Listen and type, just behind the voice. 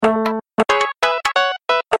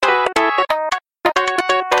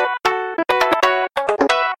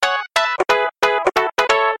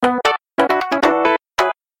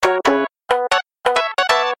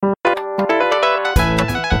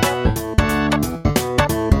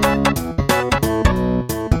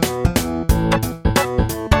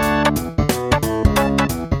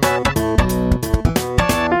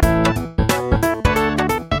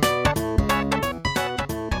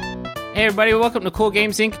everybody. Welcome to Cool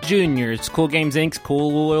Games Inc. Juniors. Cool Games Inc.'s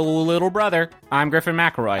cool little brother. I'm Griffin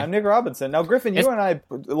McElroy. I'm Nick Robinson. Now, Griffin, you and I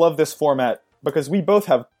love this format because we both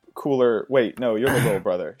have cooler... Wait, no, you're the little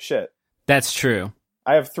brother. Shit. That's true.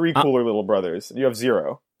 I have 3 cooler little brothers. You have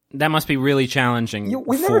 0. That must be really challenging.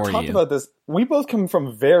 We've never talked about this. We both come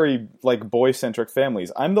from very, boy-centric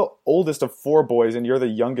families. I'm the oldest of 4 boys, and you're the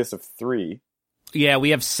youngest of 3. Yeah,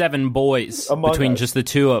 we have 7 boys Among between us. Just the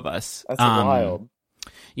 2 of us. That's wild.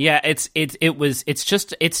 Yeah, it's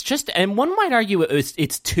just, and one might argue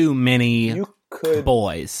it's too many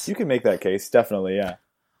boys. You can make that case, definitely, yeah.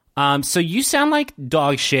 So you sound like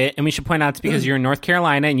dog shit, and we should point out it's because you're in North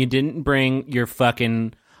Carolina and you didn't bring your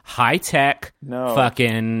fucking high-tech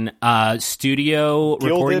fucking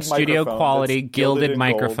recording studio quality gilded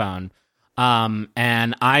microphone.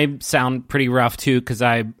 And I sound pretty rough too because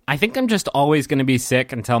I think I'm just always going to be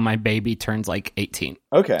sick until my baby turns 18.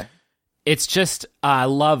 Okay. It's just I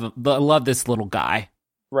love this little guy.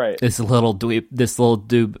 Right. This little goobus.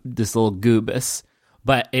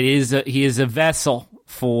 But he is a vessel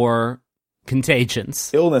for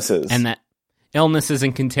contagions. Illnesses. And that illnesses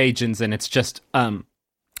and contagions, and it's just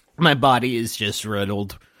my body is just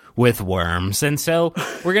riddled with worms. And so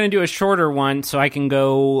we're going to do a shorter one so I can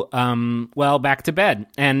go, back to bed.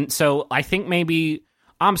 And so I think maybe,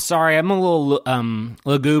 I'm sorry, I'm a little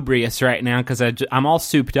lugubrious right now because I'm all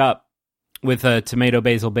souped up with a tomato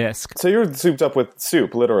basil bisque. So you're souped up with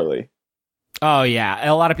soup, literally. Oh,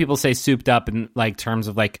 yeah. A lot of people say souped up in terms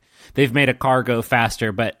of they've made a car go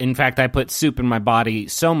faster. But in fact, I put soup in my body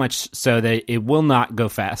so much so that it will not go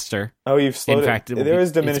faster. Oh, you've slowed it. There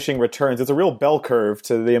is diminishing returns. It's a real bell curve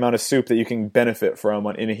to the amount of soup that you can benefit from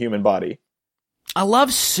in a human body. I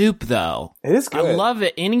love soup, though. It is good. I love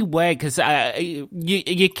it anyway because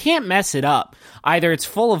you can't mess it up. Either it's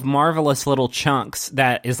full of marvelous little chunks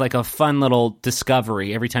that is like a fun little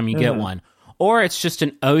discovery every time you get one. Or it's just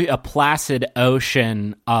a placid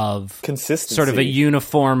ocean of consistency, sort of a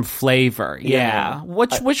uniform flavor. Yeah.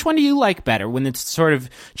 Which one do you like better? When it's sort of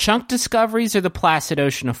chunk discoveries or the placid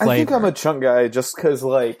ocean of flavor? I think I'm a chunk guy just because,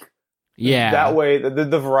 that way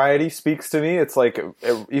the variety speaks to me. It's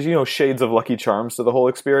shades of Lucky Charms to the whole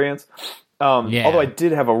experience. Although I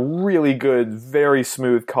did have a really good, very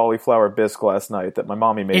smooth cauliflower bisque last night that my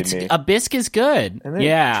mommy made me. A bisque is good. And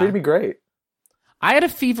it treated me great. I had a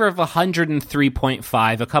fever of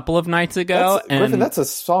 103.5 a couple of nights ago. Griffin, that's a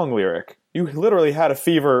song lyric. You literally had a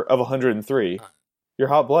fever of 103. You're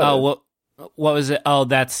hot-blooded. Oh, what was it? Oh,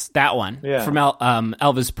 that's that one. Yeah. From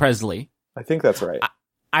Elvis Presley. I think that's right.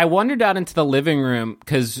 I wandered out into the living room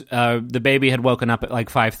because the baby had woken up at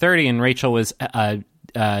 5:30 and Rachel was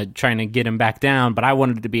trying to get him back down, but I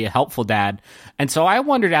wanted to be a helpful dad. And so I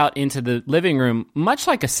wandered out into the living room, much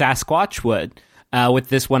like a Sasquatch would, with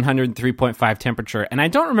this 103.5 temperature. And I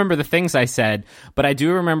don't remember the things I said, but I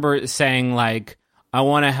do remember saying, I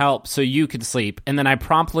want to help so you can sleep. And then I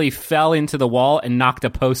promptly fell into the wall and knocked a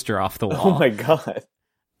poster off the wall. Oh, my God.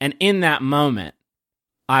 And in that moment,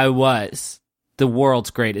 I was the world's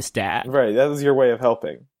greatest dad. Right, that was your way of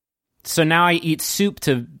helping. So now I eat soup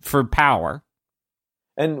for power.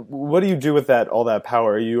 And what do you do with all that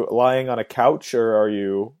power? Are you lying on a couch, or are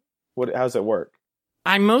you... how's it work?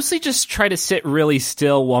 I mostly just try to sit really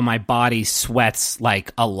still while my body sweats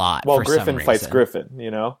a lot. While for Griffin some reason. fights Griffin, you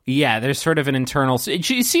know? Yeah, there's sort of an internal... Did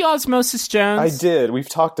you see Osmosis Jones? I did. We've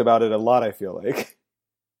talked about it a lot, I feel like.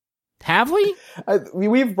 Have we?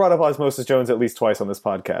 We've brought up Osmosis Jones at least twice on this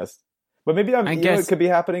podcast. But maybe you know what could be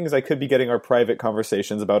happening is I could be getting our private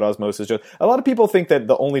conversations about Osmosis Jones. A lot of people think that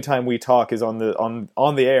the only time we talk is on the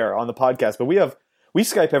air, on the podcast, but we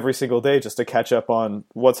Skype every single day just to catch up on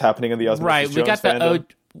what's happening in the Osmosis Jones fandom.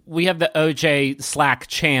 We have the OJ Slack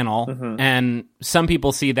channel, and some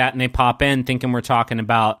people see that and they pop in thinking we're talking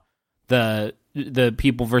about the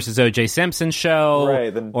People versus OJ Simpson show,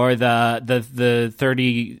 right, or the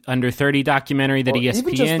 30 under 30 documentary that ESPN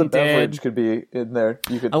even just the beverage did. Could be in there.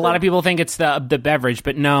 A lot of people think it's the beverage,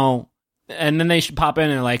 but no. And then they should pop in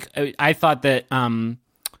and I thought that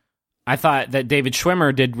David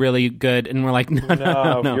Schwimmer did really good, and we're like,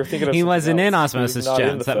 no. You're thinking of he wasn't else. in Osmosis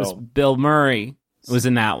Jones. That was Bill Murray was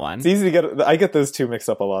in that one. It's easy to get. I get those two mixed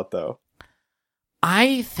up a lot, though.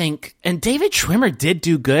 I think, and David Schwimmer did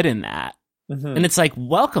do good in that. And it's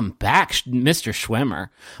welcome back, Mr. Schwimmer.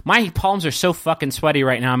 My palms are so fucking sweaty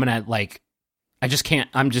right now. I'm gonna I just can't.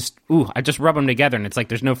 I just rub them together, and it's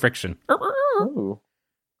there's no friction. Ooh.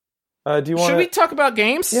 Do you want? Should we talk about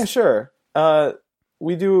games? Yeah, sure.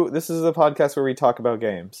 We do. This is a podcast where we talk about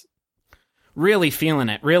games. Really feeling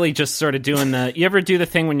it. Really just sort of doing the... You ever do the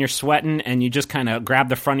thing when you're sweating and you just kind of grab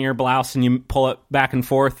the front of your blouse and you pull it back and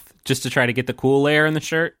forth just to try to get the cool layer in the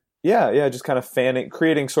shirt? Yeah, just kind of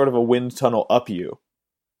creating sort of a wind tunnel up you.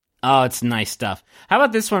 Oh, it's nice stuff. How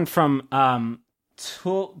about this one from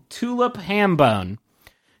Tulip Hambone,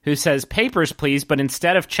 who says, papers, please, but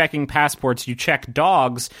instead of checking passports, you check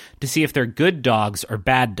dogs to see if they're good dogs or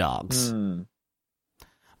bad dogs. Mm.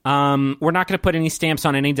 We're not going to put any stamps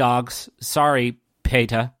on any dogs. Sorry,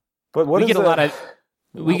 PETA. But we get a lot of...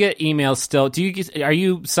 We get emails still. Are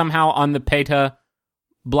you somehow on the PETA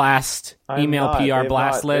blast PR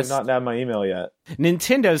blast list? They've not had my email yet.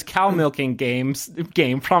 Nintendo's cow milking game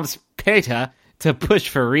prompts PETA to push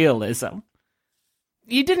for realism.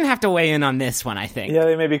 You didn't have to weigh in on this one, I think. Yeah,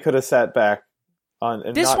 they maybe could have sat back on.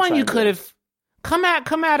 And this one you could have come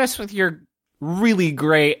at us with your really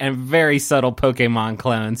great and very subtle Pokemon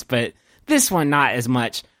clones, but this one not as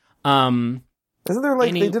much. Isn't there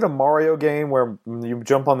they did a Mario game where you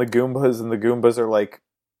jump on the Goombas and the Goombas are like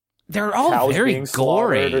they're all very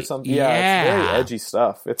gory or something? Yeah, it's very edgy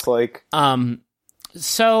stuff. It's like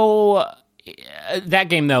so that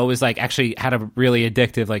game though was like actually had a really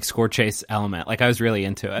addictive like score chase element. Like I was really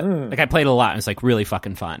into it. Like I played a lot and it was like really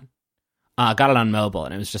fucking fun. Got it on mobile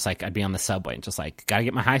and it was just like I'd be on the subway and just like gotta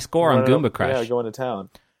get my high score on Goomba Crush. Yeah, going to town.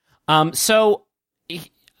 So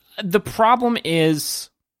the problem is,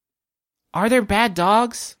 are there bad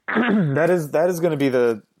dogs? that is going to be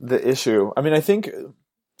the issue. I mean, I think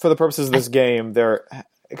for the purposes of this game,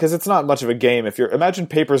 because it's not much of a game. If imagine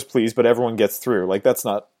Papers, Please, but everyone gets through. Like that's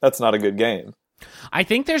not a good game. I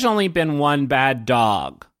think there's only been one bad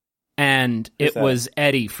dog, and it was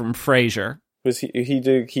Eddie from Frasier. Was he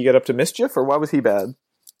get up to mischief, or why was he bad?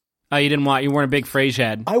 Oh, you weren't a big Frasier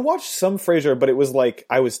head. I watched some Frasier, but it was like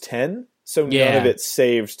I was 10, so none of it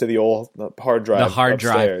saved to the old hard drive. The hard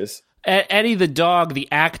upstairs. Drive. Eddie the dog, the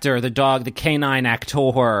actor, the canine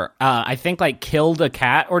actor, I think like killed a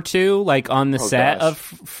cat or two, like on the set of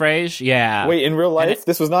Frasier. Yeah. Wait, in real life,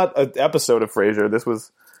 this was not an episode of Frasier. This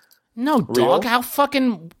was no real? Dog. How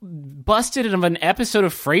fucking busted of an episode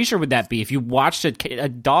of Frasier would that be if you watched a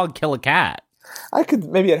dog kill a cat?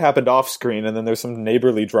 Maybe it happened off screen, and then there's some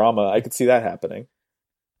neighborly drama. I could see that happening.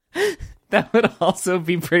 That would also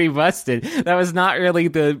be pretty busted. That was not really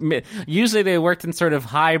usually they worked in sort of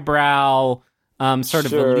highbrow, sort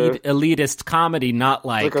of elitist comedy, not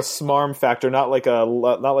like a smarm factor, not like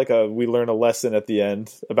a we learn a lesson at the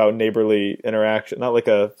end about neighborly interaction, not like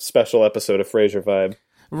a special episode of Frasier vibe.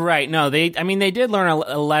 Right. No, they did learn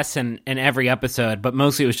a lesson in every episode, but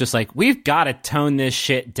mostly it was just like, we've got to tone this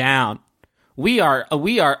shit down. We are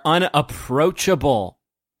unapproachable.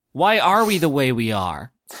 Why are we the way we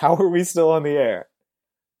are? How are we still on the air?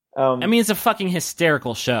 It's a fucking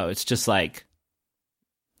hysterical show. It's just like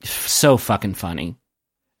so fucking funny.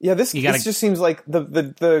 Yeah, this just seems like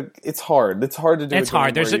the it's hard. It's hard to do. It's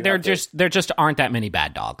hard. There just aren't that many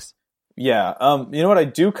bad dogs. Yeah. You know what I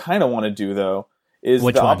do kind of want to do though is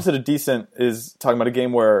the opposite of decent is talking about a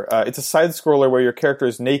game where it's a side scroller where your character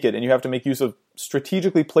is naked and you have to make use of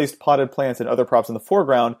strategically placed potted plants and other props in the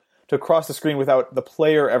foreground to cross the screen without the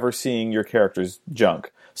player ever seeing your character's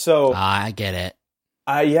junk. So I get it.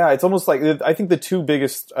 It's almost like I think the two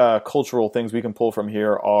biggest cultural things we can pull from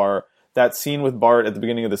here are that scene with Bart at the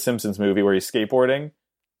beginning of the Simpsons movie where he's skateboarding.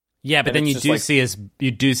 Yeah, but then you do see his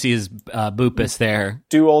boopus there.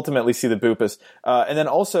 Do ultimately see the boopus, and then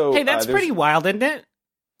also hey, that's pretty wild, isn't it?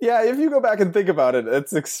 Yeah, if you go back and think about it,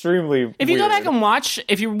 it's extremely. If you go back and watch,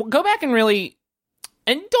 if you go back and really,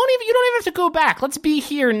 and you don't even have to go back. Let's be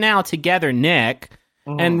here now together, Nick,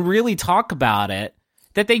 and really talk about it.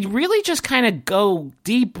 That they really just kind of go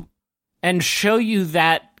deep and show you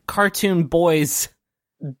that cartoon boys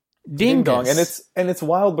ding dong, and it's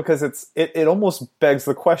wild because it almost begs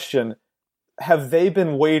the question: have they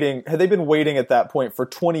been waiting at that point for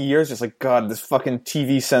 20 years? Just like, God, this fucking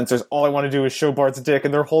TV censors. All I want to do is show Bart's dick,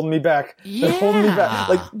 and they're holding me back. Yeah. They're holding me back.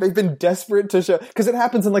 Like they've been desperate to show because it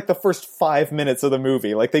happens in like the first 5 minutes of the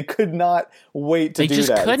movie. Like they could not wait to do that. They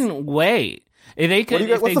just couldn't wait.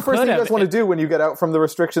 If what's the first thing you guys want to do when you get out from the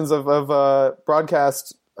restrictions of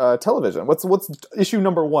broadcast television? What's issue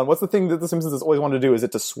number one? What's the thing that The Simpsons has always wanted to do? Is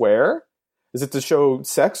it to swear? Is it to show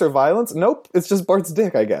sex or violence? Nope. It's just Bart's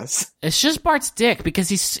dick, I guess. It's just Bart's dick because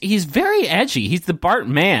he's very edgy. He's the Bart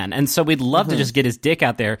man, and so we'd love to just get his dick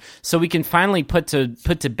out there so we can finally put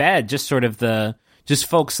to bed just sort of just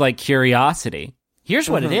folks like curiosity. Here's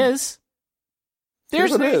what it is.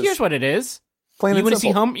 Here's what it is. Plain you want to see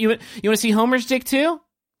you want to see Homer's dick too?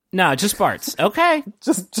 No, just Bart's. Okay.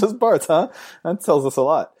 just Bart's, huh? That tells us a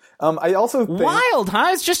lot. I also think... Wild, huh?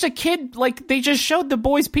 It's just a kid, like, they just showed the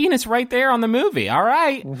boy's penis right there on the movie. All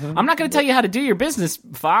right. I'm not going to tell you how to do your business,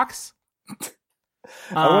 Fox.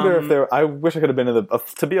 I wonder if I wish I could have been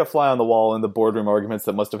to be a fly on the wall in the boardroom arguments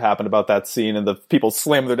that must have happened about that scene, and the people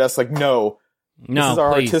slam their desks like, no, this is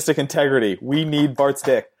our artistic integrity. We need Bart's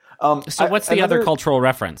dick. So what's the other cultural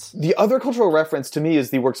reference? The other cultural reference to me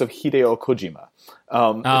is the works of Hideo Kojima.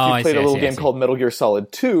 If you played a little game called Metal Gear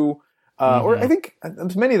Solid 2, or I think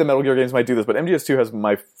many of the Metal Gear games might do this, but MGS2 has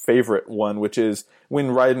my favorite one, which is when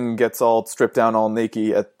Raiden gets all stripped down, all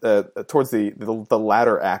naked towards the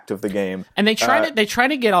latter act of the game. And they try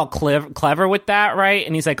to get all clever with that, right?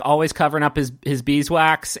 And he's like always covering up his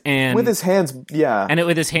beeswax and with his hands, yeah, and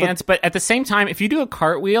with his hands. But at the same time, if you do a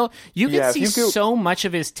cartwheel, you can see so much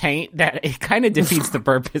of his taint that it kind of defeats the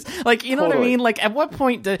purpose. Like, you know what I mean? Like, at what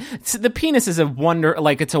point the penis is a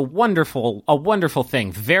wonderful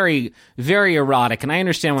thing, very, very erotic, and I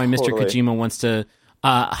understand why Mr. Kojima wants to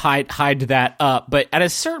hide that up, but at a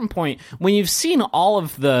certain point, when you've seen all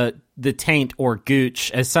of the taint or gooch,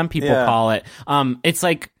 as some people call it, it's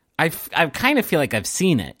like I kind of feel like I've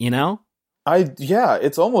seen it, you know?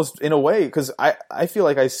 It's almost in a way, because I feel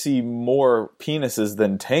like I see more penises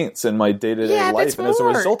than taints in my day-to-day life, and as a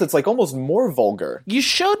result, it's like almost more vulgar. You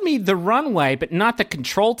showed me the runway, but not the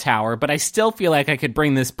control tower, but I still feel like I could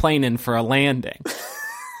bring this plane in for a landing.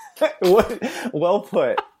 Well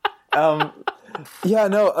put.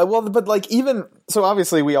 But like, even so,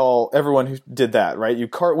 obviously everyone who did that, right? You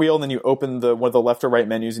cartwheel and then you open one of the left or right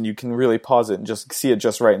menus, and you can really pause it and just see it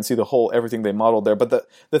just right and see everything they modeled there. But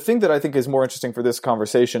the thing that I think is more interesting for this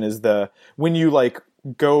conversation is when you like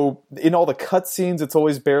go in all the cutscenes, it's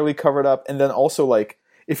always barely covered up, and then also like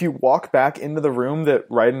if you walk back into the room that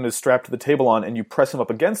Raiden is strapped to the table on and you press him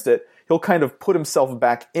up against it, he'll kind of put himself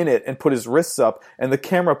back in it and put his wrists up, and the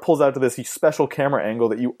camera pulls out to this special camera angle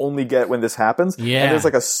that you only get when this happens. Yeah. And there's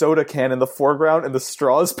like a soda can in the foreground, and the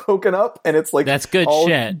straw's poking up, and it's like... That's good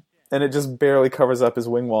shit. And it just barely covers up his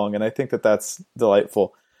wing wong, and I think that's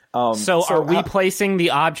delightful. So are we placing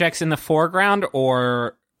the objects in the foreground,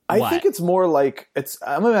 or what? I think it's more like...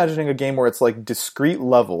 I'm imagining a game where it's like discrete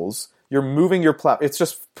levels. You're moving your platform. It's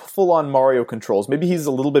just full-on Mario controls. Maybe he's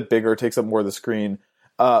a little bit bigger, takes up more of the screen.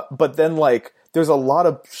 But then, like, there's a lot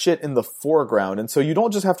of shit in the foreground, and so you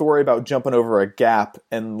don't just have to worry about jumping over a gap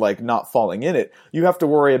and, like, not falling in it. You have to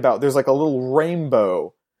worry about, there's, like, a little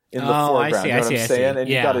rainbow in the foreground, you know what I'm saying? And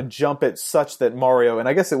you gotta jump it such that Mario, and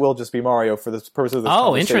I guess it will just be Mario for the purpose of this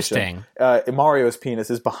conversation. Interesting. Mario's penis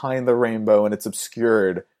is behind the rainbow, and it's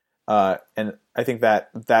obscured, and I think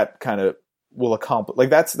that kind of will accomplish, like,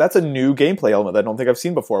 that's a new gameplay element that I don't think I've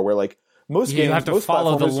seen before, where, like, most games, you have to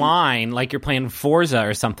follow the line like you're playing Forza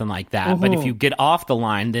or something like that. Mm-hmm. But if you get off the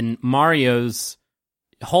line, then Mario's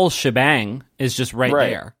whole shebang is just right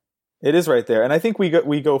there. It is right there, and I think we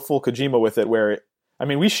go full Kojima with it.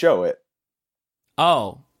 We show it.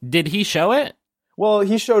 Oh, did he show it? Well,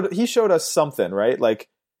 he showed us something, right? Like,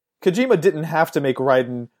 Kojima didn't have to make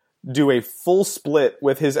Raiden do a full split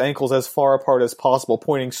with his ankles as far apart as possible,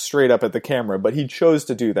 pointing straight up at the camera, but he chose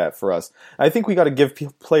to do that for us. I think we got to give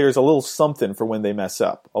players a little something for when they mess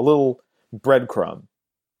up, a little breadcrumb.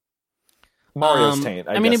 Mario's taint.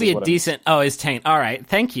 It'd be a decent. Oh, his taint. All right,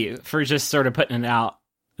 thank you for just sort of putting it out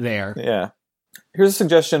there. Yeah. Here's a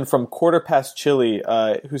suggestion from Quarter Past Chili,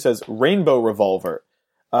 who says Rainbow Revolver.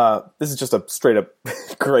 This is just a straight up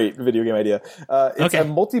great video game idea. It's a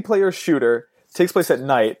multiplayer shooter. Takes place at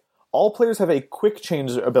night. All players have a quick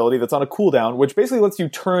change ability that's on a cooldown, which basically lets you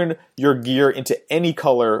turn your gear into any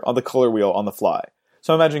color on the color wheel on the fly.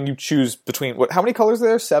 So I'm imagining you choose between how many colors are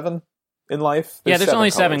there? 7 in life? There's only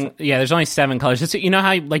 7. Yeah, there's only 7 colors. It's, you know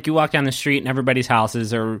how like you walk down the street and everybody's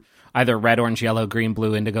houses are either red, orange, yellow, green,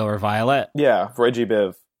 blue, indigo, or violet? Yeah, Reggie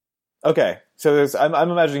Biv. Okay, so I'm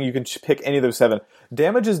imagining you can pick any of those 7.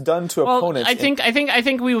 Damage is done to opponents. I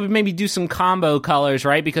think we would maybe do some combo colors,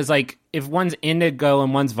 right? Because like if one's indigo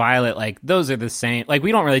and one's violet, like those are the same. Like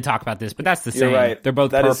we don't really talk about this, but that's the same. You're right. They're both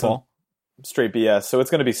purple. Straight BS. So it's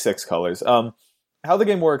going to be 6 colors. How the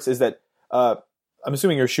game works is that I'm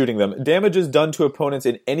assuming you're shooting them. Damage is done to opponents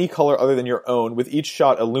in any color other than your own, with each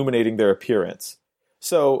shot illuminating their appearance.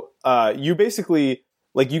 So you basically.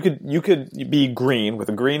 Like, you could be green with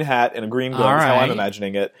a green hat and a green gun, is how I'm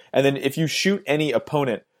imagining it. And then if you shoot any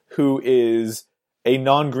opponent who is a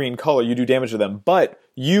non-green color, you do damage to them. But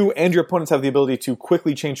you and your opponents have the ability to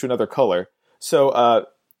quickly change to another color. So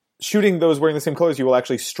shooting those wearing the same colors, you will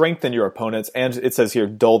actually strengthen your opponents, and it says here,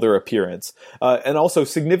 dull their appearance. And also,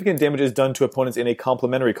 significant damage is done to opponents in a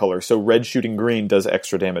complementary color. So red shooting green does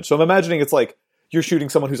extra damage. So I'm imagining it's like you're shooting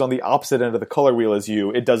someone who's on the opposite end of the color wheel as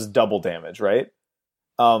you. It does double damage, right?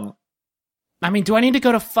 I mean, do I need to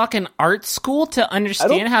go to fucking art school to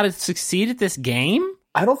understand how to succeed at this game?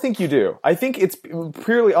 I don't think you do. I think it's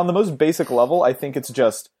purely on the most basic level. I think it's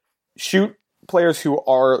just shoot players who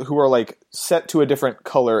are like set to a different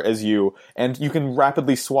color as you, and you can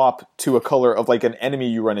rapidly swap to a color of like an enemy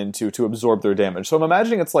you run into to absorb their damage. So I'm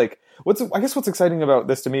imagining it's like what's exciting about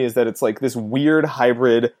this to me is that it's like this weird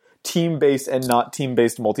hybrid team-based and not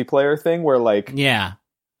team-based multiplayer thing where like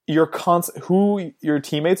who your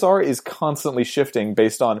teammates are is constantly shifting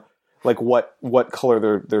based on like what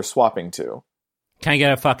color they're swapping to. Can I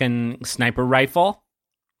get a fucking sniper rifle?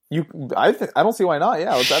 I don't see why not.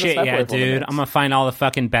 Yeah, let's add a sniper rifle dude. I'm gonna find all the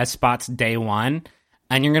fucking best spots day one,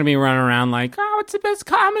 and you're gonna be running around like, oh, what's the best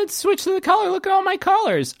color? I'm gonna switch to the color. Look at all my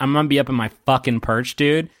colors. I'm gonna be up in my fucking perch,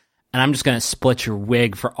 dude, and I'm just gonna split your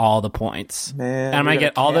wig for all the points. Man, and I'm gonna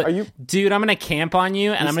get all the dude. I'm gonna camp on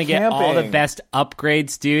you, and I'm gonna get all the best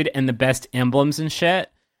upgrades, dude, and the best emblems and shit.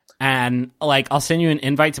 And, like, I'll send you an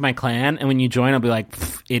invite to my clan, and when you join, I'll be like,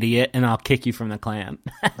 idiot, and I'll kick you from the clan.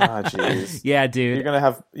 Jeez. Yeah, dude.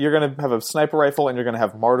 You're gonna have a sniper rifle, and you're gonna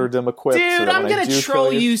have martyrdom equipped. Dude, so I'm gonna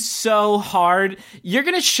troll you so hard. You're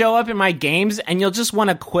gonna show up in my games, and you'll just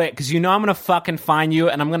want to quit, because you know I'm gonna fucking find you,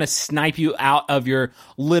 and I'm gonna snipe you out of your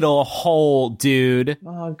little hole, dude.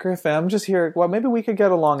 Oh, Griffin, I'm just here. Well, maybe we could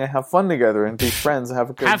get along and have fun together and be friends and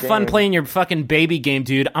have a good Have fun playing your fucking baby game,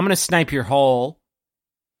 dude. I'm gonna snipe your hole.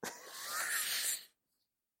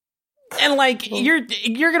 And, like, you're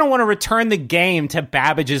going to want to return the game to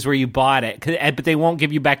Babbage's where you bought it, but they won't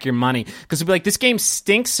give you back your money. Because they'll be like, this game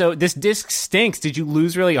stinks, so this disc stinks. Did you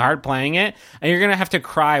lose really hard playing it? And you're going to have to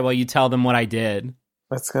cry while you tell them what I did.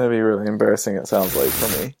 That's going to be really embarrassing, it sounds like,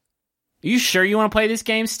 for me. Are you sure you want to play this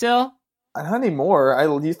game still? Not anymore.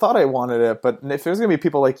 You thought I wanted it, but if there's going to be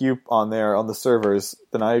people like you on there, on the servers,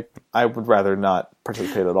 then I would rather not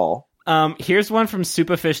participate at all. Here's one from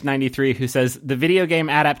Superfish93 who says, the video game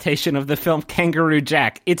adaptation of the film Kangaroo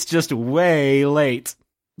Jack. It's just way late.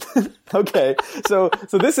 Okay, so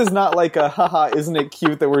this is not like a haha, isn't it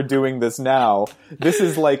cute that we're doing this now? This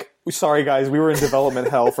is like, sorry guys, we were in development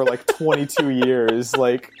hell for like 22 years.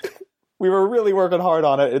 Like, we were really working hard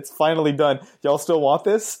on it. It's finally done. Y'all still want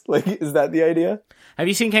this? Like, is that the idea? Have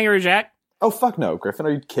you seen Kangaroo Jack? Oh, fuck no, Griffin.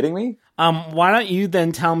 Are you kidding me? Why don't you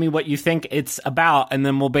then tell me what you think it's about, and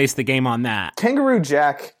then we'll base the game on that. Kangaroo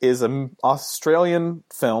Jack is an Australian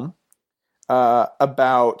film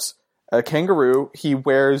about a kangaroo. He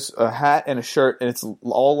wears a hat and a shirt, and it's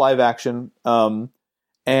all live action.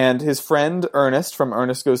 And his friend Ernest from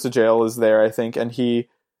Ernest Goes to Jail is there, I think, and he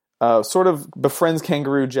sort of befriends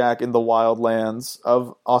Kangaroo Jack in the wildlands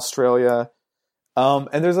of Australia.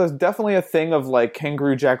 And there's definitely a thing of like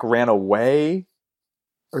Kangaroo Jack ran away.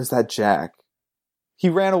 Or is that Jack? He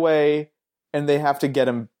ran away, and they have to get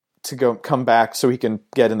him to come back so he can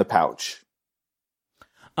get in the pouch.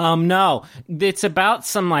 No. It's about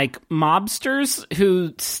some like mobsters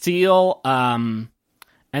who steal, and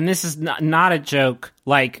this is not a joke,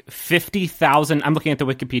 like 50,000, I'm looking at the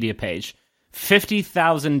Wikipedia page,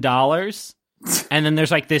 $50,000, and then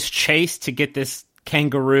there's like this chase to get this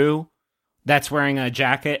kangaroo that's wearing a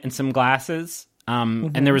jacket and some glasses.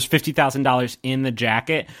 And there was $50,000 in the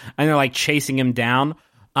jacket, and they're like chasing him down,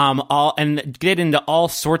 and get into all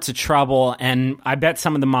sorts of trouble. And I bet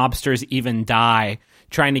some of the mobsters even die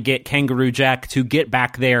trying to get Kangaroo Jack to get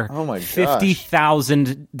back their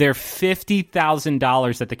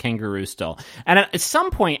 $50,000 that the kangaroo stole. And at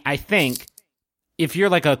some point, I think if you're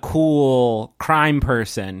like a cool crime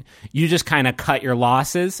person, you just kind of cut your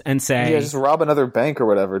losses and say, yeah, just rob another bank or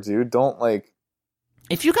whatever, dude. Don't like.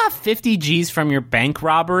 If you got 50 G's from your bank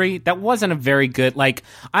robbery, that wasn't a very good, like,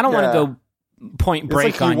 I don't want to go point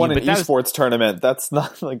break like on you, but an esports tournament. That's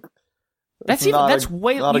not like you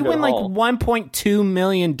win like $1.2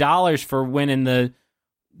 million for winning the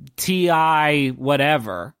TI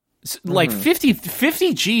whatever. Like 50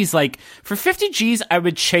 G's, like for 50 G's, I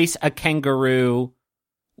would chase a kangaroo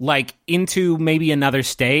like into maybe another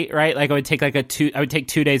state, right? Like I would take I would take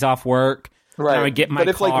 2 days off work. Right. I would get my but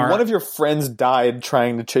if car. like one of your friends died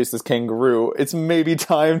trying to chase this kangaroo, it's maybe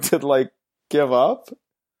time to like give up.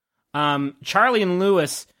 Charlie and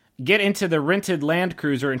Lewis get into the rented Land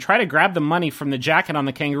Cruiser and try to grab the money from the jacket on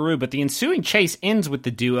the kangaroo, but the ensuing chase ends with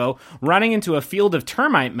the duo running into a field of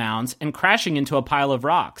termite mounds and crashing into a pile of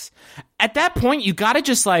rocks. At that point, you gotta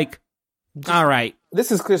just like, all right.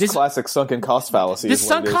 This is classic sunken cost fallacy. This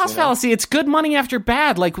sunk cost fallacy, it's good money after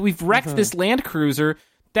bad. Like, we've wrecked this Land Cruiser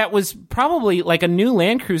that was probably, like, a new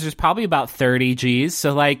Land Cruiser is probably about 30 G's,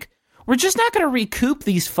 so, like, we're just not going to recoup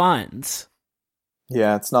these funds.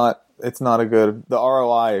 Yeah, it's not a good. The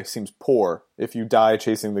ROI seems poor if you die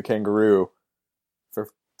chasing the kangaroo for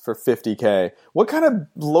 $50K. What kind of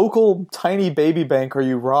local tiny baby bank are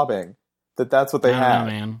you robbing that's what they had. I don't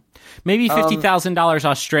know, man. Maybe $50,000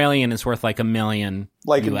 Australian is worth like $1 million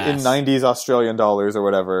like US. in 90s Australian dollars or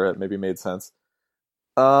whatever. It maybe made sense.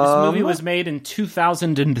 This movie was made in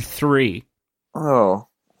 2003. Oh,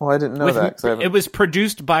 well, I didn't know that. It was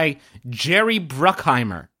produced by Jerry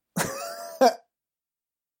Bruckheimer.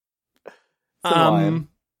 How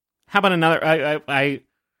about another?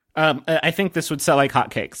 I think this would sell like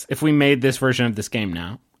hotcakes if we made this version of this game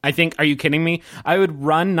now. I think. Are you kidding me? I would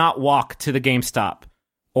run, not walk, to the GameStop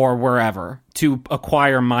or wherever to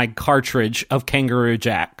acquire my cartridge of Kangaroo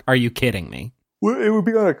Jack. Are you kidding me? It would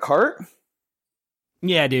be on a cart?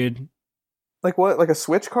 Yeah, dude. Like what? Like a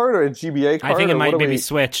Switch cart or a GBA cart? I think it might maybe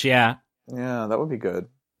Switch, yeah. Yeah, that would be good.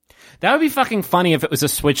 That would be fucking funny if it was a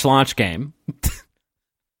Switch launch game.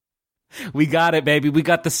 We got it, baby. We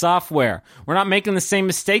got the software. We're not making the same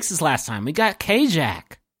mistakes as last time. We got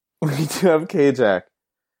K-Jack. We do have K-Jack.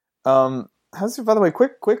 By the way,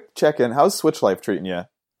 quick check-in. How's Switch Life treating you?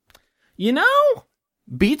 You know,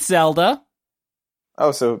 beat Zelda.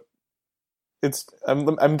 Oh, so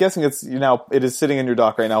I'm guessing it is sitting in your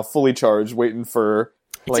dock right now, fully charged, waiting for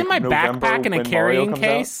it's in my November backpack in a carrying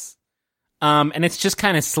case. And it's just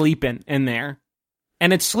kind of sleeping in there.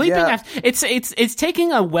 And it's sleeping after it's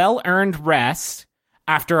taking a well-earned rest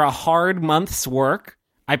after a hard month's work.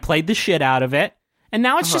 I played the shit out of it. And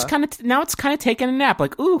now it's just kind of taking a nap.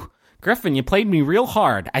 Like, ooh, Griffin, you played me real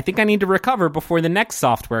hard. I think I need to recover before the next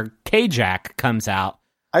software, K-Jack, comes out.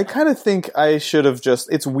 I kind of think I should have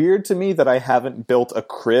it's weird to me that I haven't built a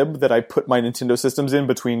crib that I put my Nintendo systems in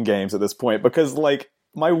between games at this point, because like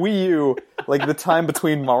my Wii U, like the time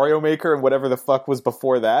between Mario Maker and whatever the fuck was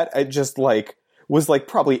before that, I just like was like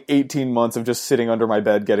probably 18 months of just sitting under my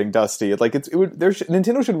bed getting dusty. Like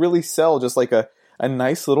Nintendo should really sell just like a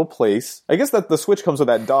nice little place. I guess that the Switch comes with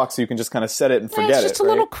that dock, so you can just kind of set it and forget it. It's just a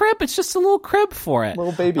little crib. It's just a little crib for it.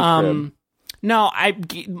 Little baby crib. No,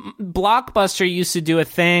 Blockbuster used to do a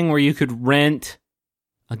thing where you could rent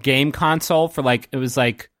a game console for it was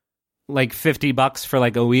like $50 for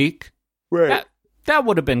like a week. Right. That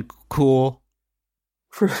would have been cool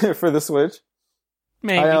for the Switch.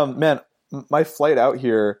 Maybe. Man, my flight out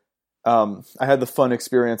here, I had the fun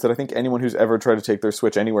experience that I think anyone who's ever tried to take their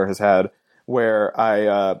Switch anywhere has had, where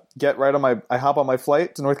I I hop on my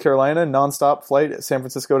flight to North Carolina, nonstop flight, San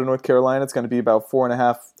Francisco to North Carolina. It's going to be about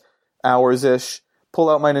 4.5 hours-ish. Pull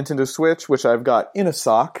out my Nintendo Switch, which I've got in a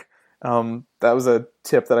sock. That was a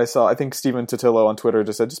tip that I saw. I think Steven Totillo on Twitter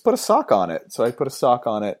just said, just put a sock on it. So I put a sock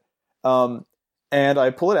on it. And I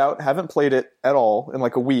pull it out, haven't played it at all in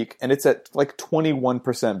like a week, and it's at like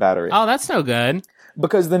 21% battery. Oh, that's no good.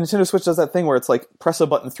 Because the Nintendo Switch does that thing where it's like press a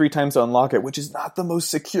button 3 times to unlock it, which is not the most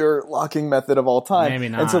secure locking method of all time. Maybe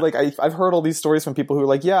not. And so like I've heard all these stories from people who are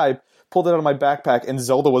like, yeah, I pulled it out of my backpack and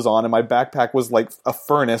Zelda was on, and my backpack was like a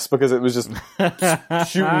furnace because it was just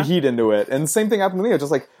shooting heat into it. And the same thing happened to me. I was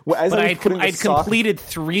just like, as I was putting the sock... completed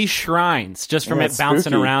 3 shrines just from it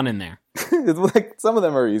bouncing around in there. It's like some of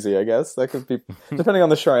them are easy, I guess. That could be, depending on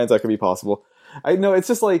the shrines, that could be possible. I know, it's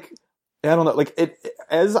just like, I don't know, like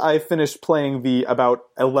as I finished playing the about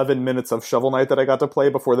 11 minutes of Shovel Knight that I got to play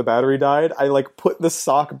before the battery died, I like put the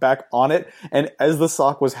sock back on it, and as the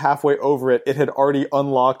sock was halfway over it, it had already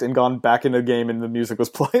unlocked and gone back into the game and the music was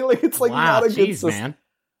playing. Like, it's like not a good system. Man.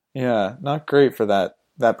 Yeah, not great for that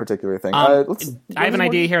particular thing. I have an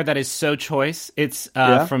idea here that is so choice. It's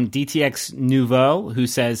from DTX Nouveau, who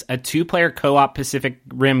says a 2-player co-op Pacific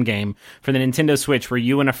Rim game for the Nintendo Switch where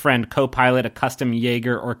you and a friend co-pilot a custom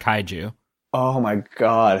Jaeger or Kaiju. Oh my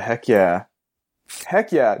god, heck yeah.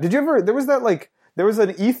 Heck yeah. Did you ever, there was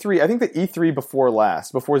an E3, I think the E3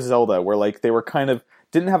 before Zelda, where like they were kind of,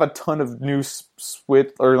 didn't have a ton of new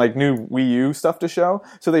Switch or like new Wii U stuff to show,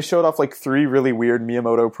 so they showed off like 3 really weird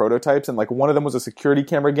Miyamoto prototypes, and like one of them was a security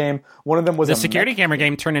camera game, one of them was the security camera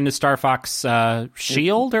game turned into Star Fox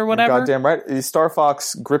Shield or whatever. Goddamn right, Star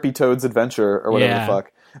Fox Grippy Toad's Adventure or whatever the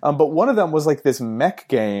fuck. But one of them was like this mech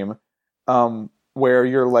game, where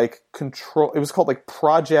you're like it was called like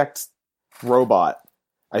Project Robot,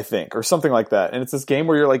 I think, or something like that, and it's this game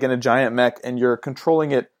where you're like in a giant mech and you're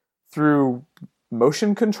controlling it through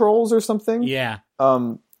motion controls or something. Yeah.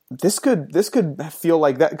 This could feel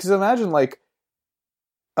like that, because imagine like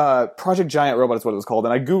Project Giant Robot is what it was called,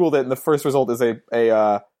 and I googled it, and the first result is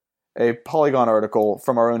a Polygon article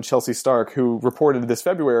from our own Chelsea Stark, who reported this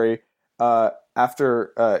February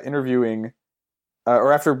after interviewing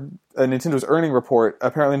or after Nintendo's earning report.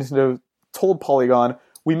 Apparently Nintendo told Polygon,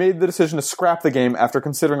 "We made the decision to scrap the game after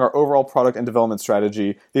considering our overall product and development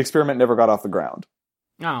strategy. The experiment never got off the ground."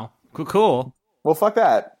 Oh, cool. Well, fuck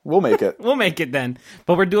that. We'll make it. We'll make it then.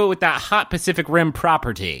 But we'll do it with that hot Pacific Rim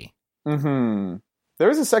property. Mm-hmm. There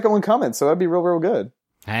is a second one coming, so that'd be real good.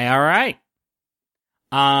 Hey, all right.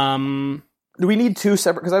 Do we need two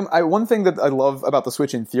separate? Because one thing that I love about the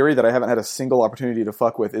Switch in theory that I haven't had a single opportunity to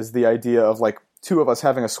fuck with is the idea of like two of us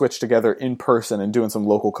having a Switch together in person and doing some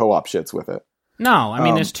local co-op shits with it. No, I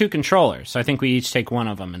mean there's two controllers, so I think we each take one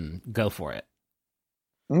of them and go for it.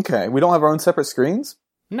 Okay, we don't have our own separate screens?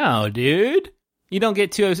 No, dude. You don't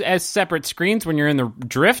get two as separate screens when you're in the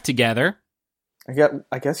drift together.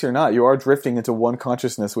 I guess you're not. You are drifting into one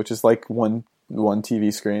consciousness, which is like one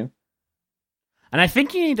TV screen. And I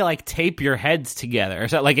think you need to like tape your heads together.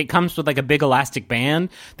 So like it comes with like a big elastic band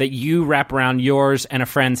that you wrap around yours and a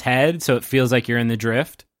friend's head, so it feels like you're in the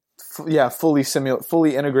drift.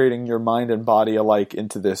 Fully integrating your mind and body alike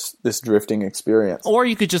into this drifting experience. Or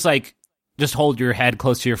you could just hold your head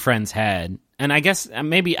close to your friend's head. And I guess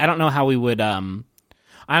maybe I don't know how we would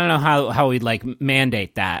I don't know how we'd like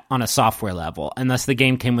mandate that on a software level, unless the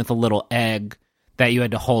game came with a little egg that you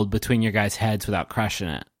had to hold between your guys' heads without crushing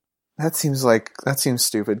it. That seems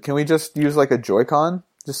stupid. Can we just use like a Joy-Con?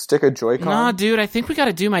 Just stick a Joy-Con? Nah, dude, I think we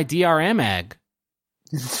gotta do my DRM egg.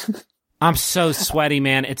 I'm so sweaty,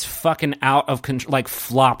 man. It's fucking out of control. Like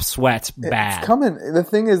flop sweats bad. It's coming. The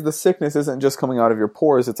thing is, the sickness isn't just coming out of your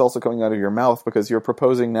pores, it's also coming out of your mouth, because you're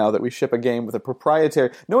proposing now that we ship a game with a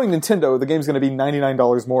proprietary... Knowing Nintendo, the game's going to be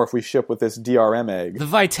 $99 more if we ship with this DRM egg. The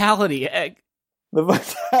Vitality egg. The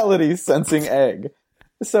Vitality sensing egg.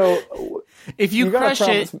 So... If you crush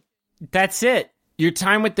it, that's it. Your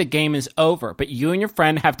time with the game is over, but you and your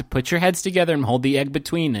friend have to put your heads together and hold the egg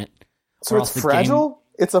between it. So it's fragile?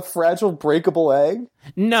 It's a fragile, breakable egg?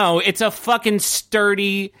 No, it's a fucking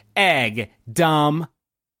sturdy egg, dumb.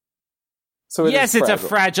 So yes, it's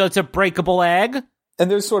it's a breakable egg.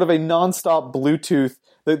 And there's sort of a non-stop Bluetooth.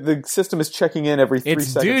 The system is checking in every 3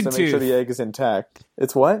 seconds to make sure the egg is intact.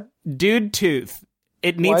 It's what? Dude tooth.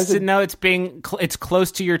 It needs to know it's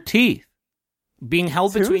close to your teeth. Being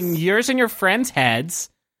held between yours and your friends' heads,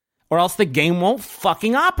 or else the game won't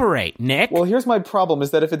fucking operate, Nick. Well, here's my problem,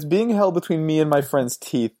 is that if it's being held between me and my friend's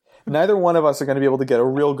teeth, neither one of us are going to be able to get a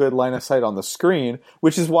real good line of sight on the screen,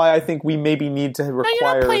 which is why I think we maybe need to require... No,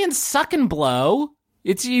 you're not playing suck and blow.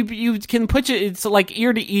 It's you can put it's like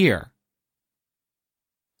ear to ear.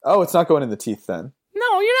 Oh, it's not going in the teeth then.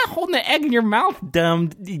 No, you're not holding the egg in your mouth,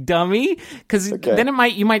 dummy. Because then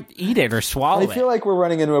you might eat it or swallow it. I feel like we're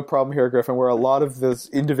running into a problem here, Griffin, where a lot of those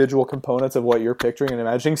individual components of what you're picturing and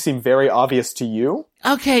imagining seem very obvious to you.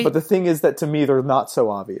 Okay. But the thing is that to me, they're not so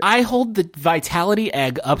obvious. I hold the Vitality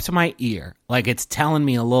egg up to my ear, like it's telling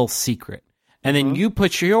me a little secret. And then you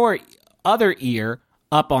put your other ear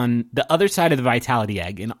up on the other side of the Vitality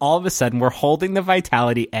egg, and all of a sudden we're holding the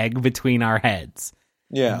Vitality egg between our heads.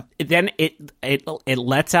 Yeah. Then it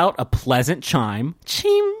lets out a pleasant chime,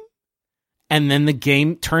 ching, and then the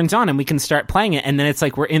game turns on and we can start playing it. And then it's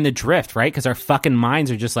like we're in the drift, right? Because our fucking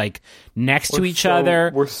minds are just like next to each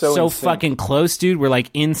other. We're so fucking close, dude. We're like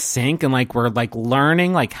in sync, and like we're like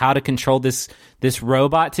learning like how to control this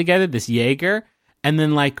robot together, this Jaeger. And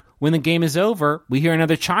then like when the game is over, we hear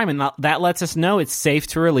another chime, and that lets us know it's safe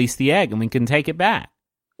to release the egg, and we can take it back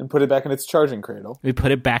and put it back in its charging cradle. We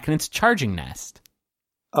put it back in its charging nest.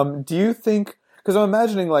 Do you think, because I'm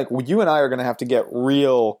imagining like you and I are going to have to get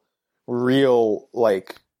real,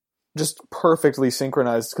 like just perfectly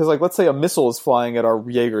synchronized. Because like, let's say a missile is flying at our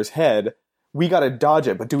Jaeger's head. We got to dodge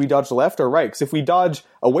it, but do we dodge left or right? Because if we dodge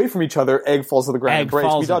away from each other, egg falls to the ground and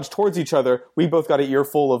breaks. We dodge towards each other, we both got an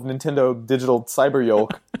earful of Nintendo digital cyber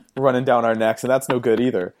yolk running down our necks, and that's no good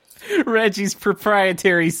either. Reggie's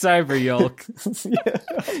proprietary cyber yolk.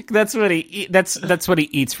 Yeah. That's what he that's what he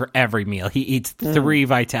eats for every meal. He eats 3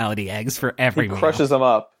 Vitality eggs for every meal. He crushes them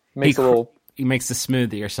up. He makes a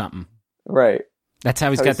smoothie or something. Right. That's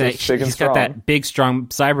how he's got that. He's got that big, strong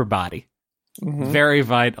cyber body. Mm-hmm. Very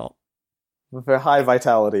vital. Very high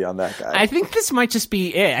vitality on that guy. I think this might just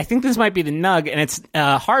be it. I think this might be the nug, and it's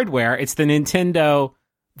hardware. It's the Nintendo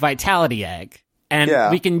Vitality egg.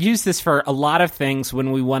 And we can use this for a lot of things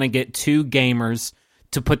when we want to get two gamers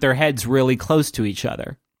to put their heads really close to each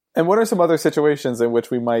other. And what are some other situations in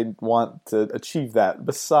which we might want to achieve that,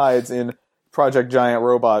 besides in Project Giant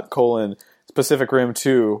Robot : Pacific Rim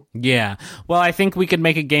 2? Yeah. Well, I think we could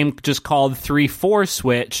make a game just called 3-4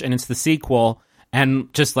 Switch, and it's the sequel,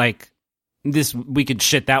 and just like this, we could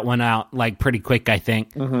shit that one out like pretty quick, I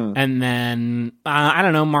think. Mm-hmm. And then, I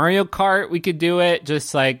don't know, Mario Kart, we could do it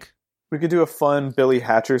just like... We could do a fun Billy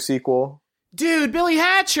Hatcher sequel. Dude, Billy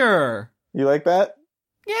Hatcher! You like that?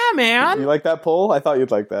 Yeah, man. You like that poll? I thought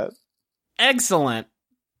you'd like that. Excellent.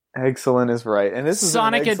 Excellent is right. And this is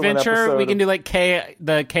Sonic Adventure. We can do like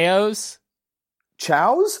the KOs.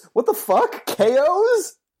 Chows? What the fuck?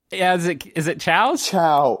 KOs? Yeah, is it chows?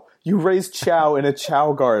 Chow. You raise chow in a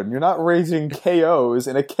chow garden. You're not raising KOs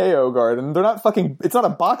in a KO garden. They're not fucking... It's not a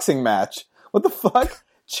boxing match. What the fuck?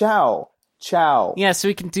 Chow. Yeah, so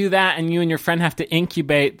we can do that, and you and your friend have to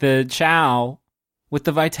incubate the chow with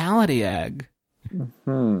the vitality egg.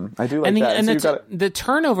 I do like that. And the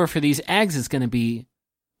turnover for these eggs is going to be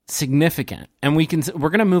significant, and we're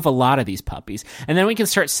going to move a lot of these puppies, and then we can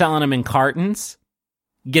start selling them in cartons.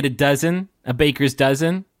 Get a baker's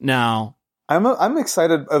dozen. No. I'm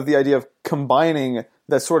excited of the idea of combining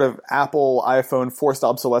that sort of Apple iPhone forced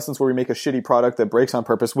obsolescence where we make a shitty product that breaks on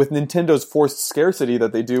purpose with Nintendo's forced scarcity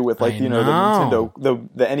that they do with the Nintendo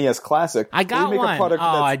the NES Classic. I got one.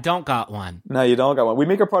 I don't got one. No, you don't got one. We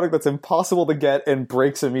make a product that's impossible to get and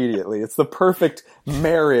breaks immediately. It's the perfect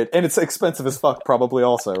merit, and it's expensive as fuck probably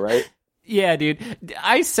also, right? Yeah, dude.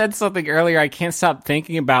 I said something earlier I can't stop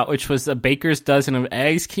thinking about, which was a baker's dozen of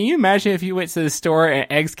eggs. Can you imagine if you went to the store and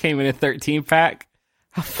eggs came in a 13-pack?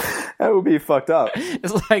 That would be fucked up.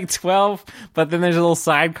 It's like 12, but then there's a little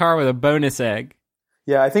sidecar with a bonus egg.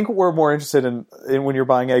 Yeah, I think we're more interested in when you're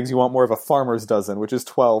buying eggs, you want more of a farmer's dozen, which is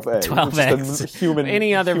 12 eggs. 12 eggs.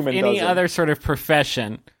 Any other sort of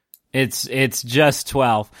profession. It's just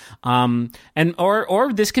 12.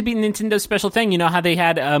 Or this could be Nintendo's special thing. You know how they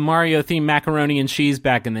had a Mario themed macaroni and cheese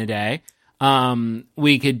back in the day?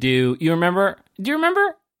 We could do, do you remember?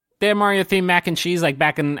 They had Mario themed mac and cheese like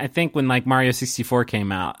back in, I think when like Mario 64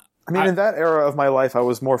 came out. I mean, in that era of my life, I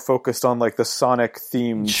was more focused on like the Sonic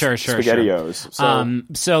themed SpaghettiOs. Sure.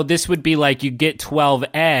 So this would be like you get 12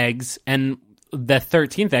 eggs and the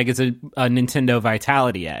 13th egg is a Nintendo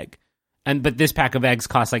Vitality egg. But this pack of eggs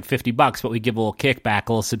costs like $50, but we give a little kickback,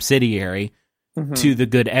 a little subsidiary to the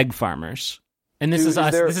good egg farmers. And this is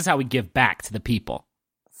us. This is how we give back to the people.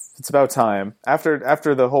 It's about time.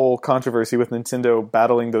 After the whole controversy with Nintendo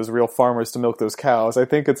battling those real farmers to milk those cows, I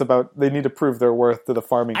think it's about they need to prove their worth to the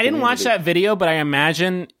farming community. I didn't watch that video, but I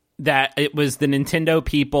imagine that it was the Nintendo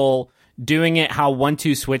people doing it how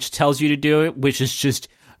 1-2 Switch tells you to do it, which is just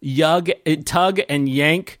tug and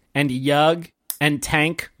yank and yug and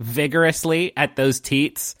tank vigorously at those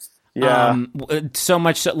teats. Yeah. So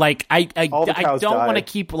much so, like I don't want to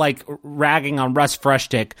keep like ragging on Russ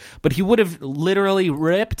Frushtick, but he would have literally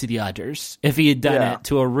ripped the udders if he had done it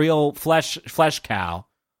to a real flesh cow.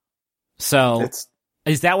 So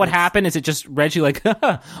is that what happened? Is it just Reggie like,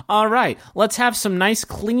 all right, let's have some nice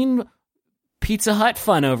clean Pizza Hut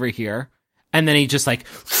fun over here, and then he just like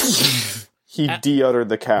he de-uddered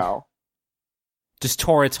the cow, just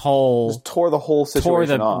tore its whole, tore the whole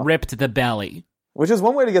situation off, ripped the belly. Which is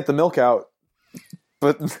one way to get the milk out,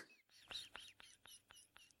 but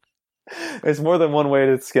there's more than one way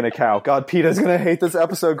to skin a cow. God, PETA's gonna hate this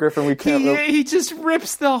episode, Griffin. We can't. He just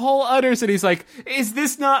rips the whole udders, and he's like, "Is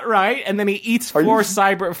this not right?" And then he eats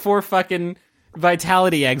four fucking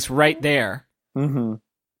Vitality eggs right there. Mm-hmm.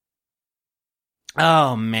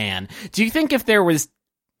 Oh man, do you think if there was,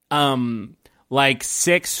 like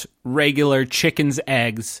 6 regular chicken's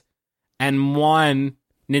eggs and 1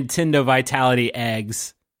 Nintendo Vitality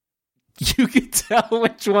eggs, you could tell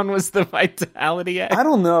which one was the Vitality egg? I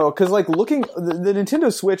don't know, because like looking, the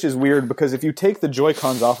Nintendo Switch is weird because if you take the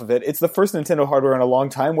Joy-Cons off of it, it's the first Nintendo hardware in a long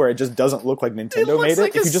time where it just doesn't look like Nintendo made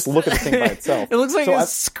it. If you just look at the thing by itself, it looks like a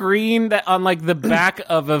screen that on like the back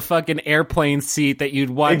of a fucking airplane seat that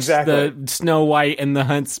you'd watch the Snow White and the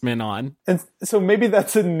Huntsman on. And so maybe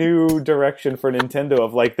that's a new direction for Nintendo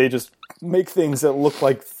of like they just make things that look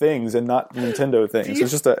like things and not Nintendo things.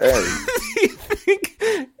 It's just a egg. Do you think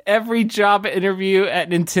every job interview at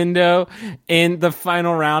Nintendo in the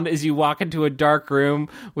final round is you walk into a dark room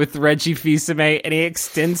with Reggie Fils-Aimé and he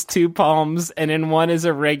extends 2 palms and in one is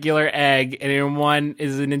a regular egg and in one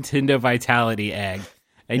is a Nintendo Vitality egg.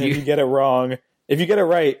 And you get it wrong. If you get it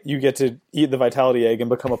right, you get to eat the Vitality egg and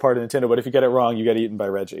become a part of Nintendo. But if you get it wrong, you get eaten by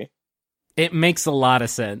Reggie. It makes a lot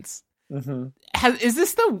of sense. Mm-hmm. Is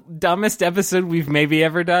this the dumbest episode we've maybe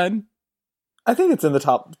ever done? I think it's in the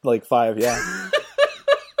top, 5, yeah.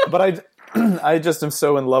 But I just am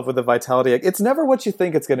so in love with the Vitality egg. It's never what you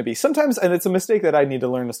think it's going to be. Sometimes, and it's a mistake that I need to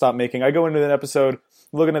learn to stop making. I go into an episode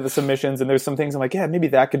looking at the submissions, and there's some things I'm like, yeah, maybe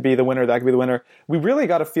that could be the winner, that could be the winner. We really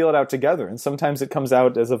got to feel it out together, and sometimes it comes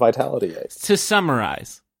out as a Vitality egg. To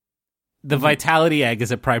summarize, the Vitality egg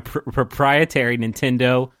is a proprietary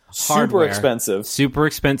Nintendo hardware. Super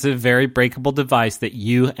expensive, very breakable device that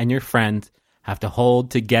you and your friend have to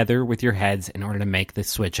hold together with your heads in order to make the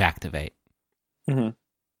Switch activate. Mm-hmm.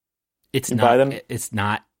 It's good. It is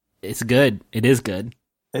good.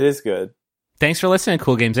 It is good. Thanks for listening to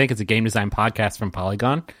Cool Games Inc. It's a game design podcast from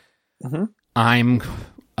Polygon. Mm-hmm. I'm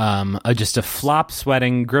just a flop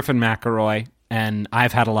sweating Griffin McElroy, and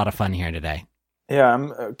I've had a lot of fun here today. Yeah,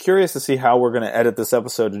 I'm curious to see how we're going to edit this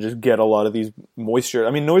episode to just get a lot of these moisture.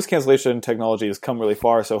 I mean, noise cancellation technology has come really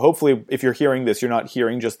far, so hopefully if you're hearing this, you're not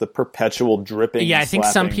hearing just the perpetual dripping. Yeah, I think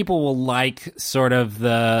some people will like sort of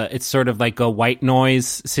it's sort of like a white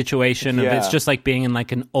noise situation. Yeah. It's just like being in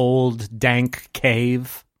like an old, dank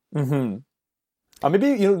cave. Mm-hmm.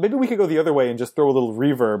 Maybe we could go the other way and just throw a little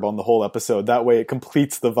reverb on the whole episode. That way it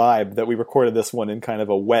completes the vibe that we recorded this one in kind of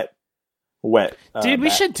a wet. Dude, we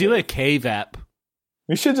should do a cave app.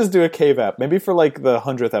 We should just do a cave app. Maybe for like the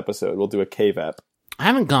 100th episode, we'll do a cave app. I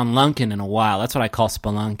haven't gone lunking in a while. That's what I call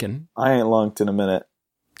spelunking. I ain't lunked in a minute.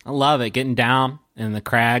 I love it. Getting down in the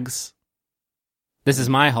crags. This is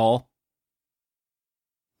my hole.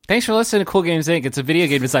 Thanks for listening to Cool Games Inc. It's a video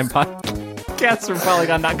game design podcast from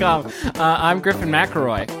Polygon.com. I'm Griffin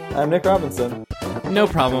McElroy. I'm Nick Robinson. No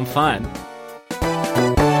problem. Fun.